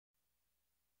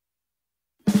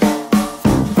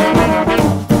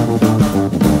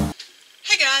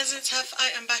Hey guys, it's Huff. I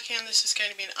am back here and this is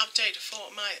going to be an update for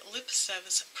my lip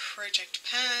service project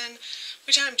pan,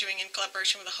 which I am doing in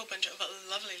collaboration with a whole bunch of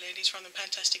lovely ladies from the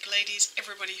Pantastic ladies.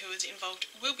 Everybody who is involved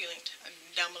will be linked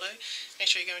down below. Make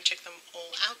sure you go and check them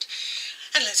all out.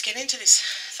 And let's get into this.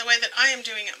 The way that I am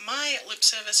doing my lip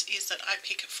service is that I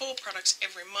pick 4 products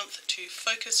every month to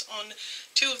focus on.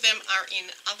 2 of them are in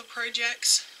other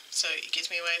projects, so it gives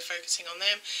me a way of focusing on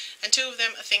them, and 2 of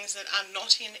them are things that are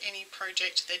not in any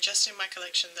project. They're just in my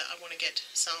collection that I want to get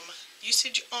some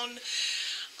usage on.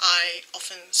 I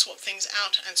often swap things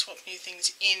out and swap new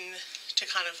things in to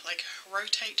kind of like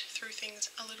rotate through things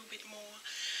a little bit more.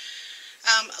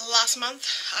 Last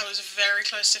month I was very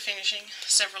close to finishing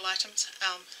several items,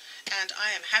 and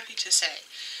I am happy to say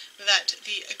that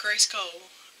the Grace Cole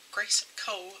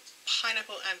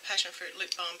Pineapple and Passion Fruit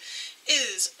Lip Balm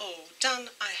is all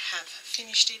done. I have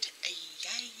finished it.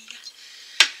 Yay!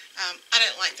 I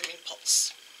don't like them in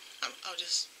pots. I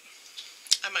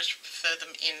much prefer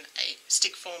them in a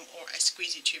stick form or a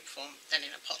squeezy tube form than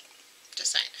in a pot.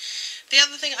 Just saying. The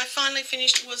other thing I finally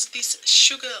finished was this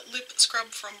Sugar Lip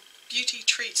Scrub from Beauty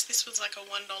Treats. This was like a $1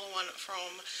 one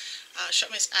from Shop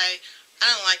Miss A. I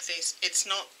don't like these. It's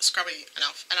not scrubby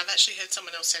enough, and I've actually heard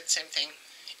someone else say the same thing.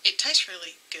 It tastes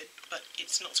really good, but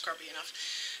it's not scrubby enough.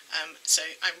 So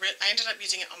I ended up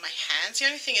using it on my hands. The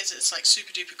only thing is it's like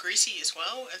super duper greasy as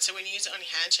well, and so when you use it on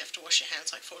your hands you have to wash your hands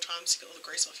like 4 times to get all the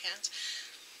grease off your hands,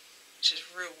 which is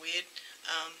real weird.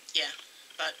 Yeah,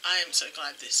 but I am so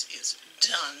glad this is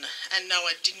done. And no,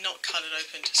 I did not cut it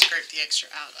open to scrape the extra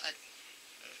out.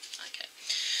 Okay.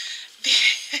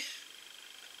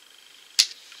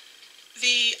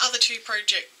 The other 2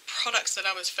 products that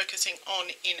I was focusing on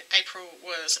in April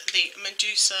was the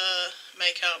Medusa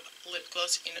Makeup Lip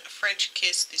Gloss in French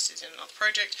Kiss. This is in another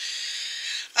project.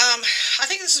 I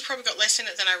think this has probably got less in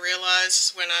it than I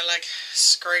realised. When I like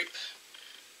scrape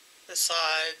the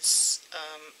sides,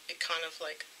 it kind of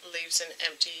like leaves an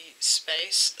empty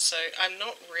space, so I'm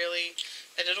not really,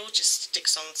 but it all just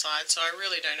sticks on the side, so I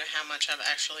really don't know how much I've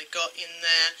actually got in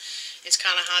there. It's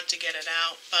kind of hard to get it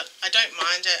out, but I don't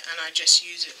mind it, and I just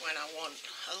use it when I want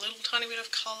a little tiny bit of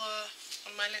colour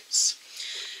on my lips.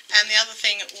 And the other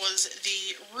thing was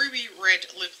the Ruby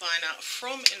Red Lip Liner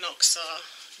from Inoxa.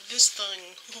 This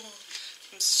thing, oh,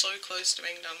 I'm so close to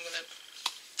being done with it.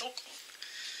 Oh.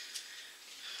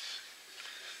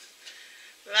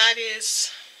 That is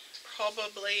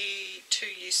probably 2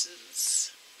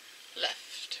 uses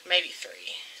left, maybe 3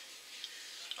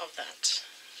 of that.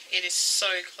 It is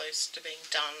so close to being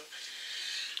done.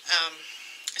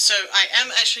 So I am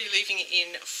actually leaving it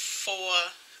in for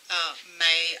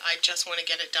May. I just want to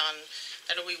get it done.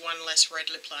 That'll be 1 less red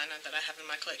lip liner that I have in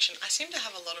my collection. I seem to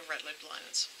have a lot of red lip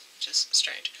liners, which is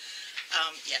strange.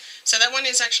 Yeah, so that one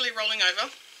is actually rolling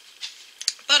over.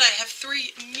 But I have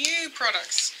 3 new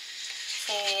products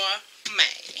for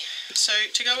May. So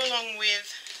to go along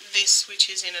with this, which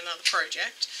is in another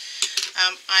project,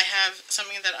 I have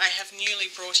something that I have newly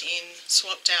brought in,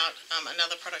 swapped out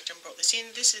another product and brought this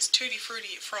in. This is Tutti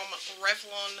Frutti from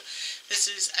Revlon. This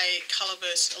is a Colour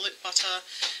Burst lip butter.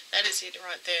 That is it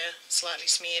right there, slightly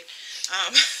smeared.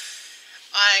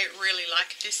 I really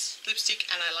like this lipstick,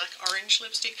 and I like orange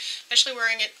lipstick. I'm actually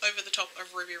wearing it over the top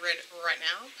of Ruby Red right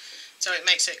now, so it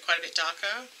makes it quite a bit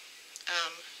darker.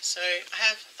 So I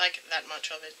have like that much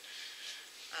of it,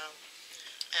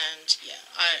 and yeah,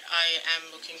 I am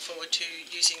looking forward to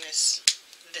using this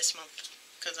month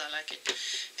because I like it.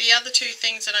 The other 2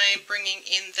 things that I am bringing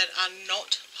in that are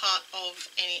not part of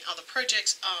any other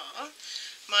projects are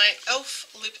my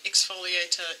e.l.f. lip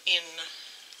exfoliator in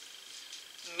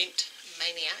Mint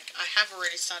Maniac. I have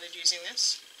already started using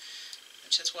this,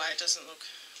 which is why it doesn't look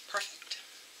perfect.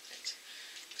 It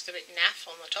looks a bit naff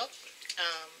on the top.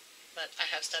 But I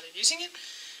have started using it,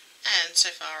 and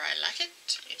so far I like it.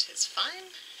 It is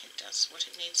fine. It does what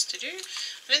it needs to do.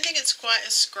 I don't think it's quite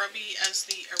as scrubby as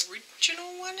the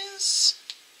original one is,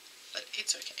 but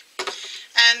it's okay.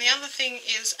 And the other thing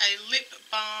is a lip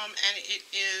balm, and it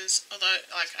is, although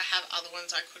like I have other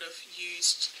ones I could have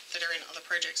used that are in other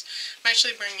projects, I'm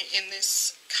actually bringing in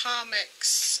this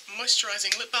Carmex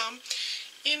Moisturising Lip Balm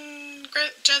in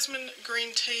Jasmine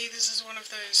Green Tea. This is one of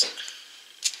those.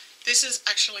 This is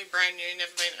actually brand new,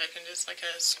 never been opened. It's like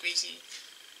a squeezy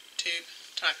tube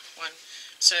type one.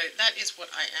 So that is what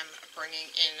I am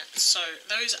bringing in. So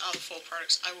those are the 4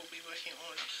 products I will be working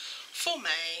on for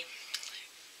May.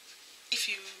 If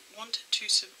you want to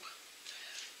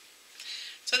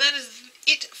So that is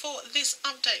it for this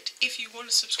update. If you want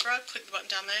to subscribe, click the button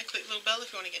down there, click the little bell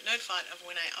if you want to get notified of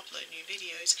when I upload new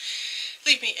videos.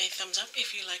 Leave me a thumbs up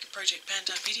if you like Project Pan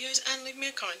type videos, and leave me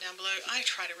a comment down below. I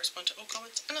try to respond to all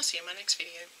comments, and I'll see you in my next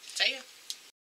video. See ya!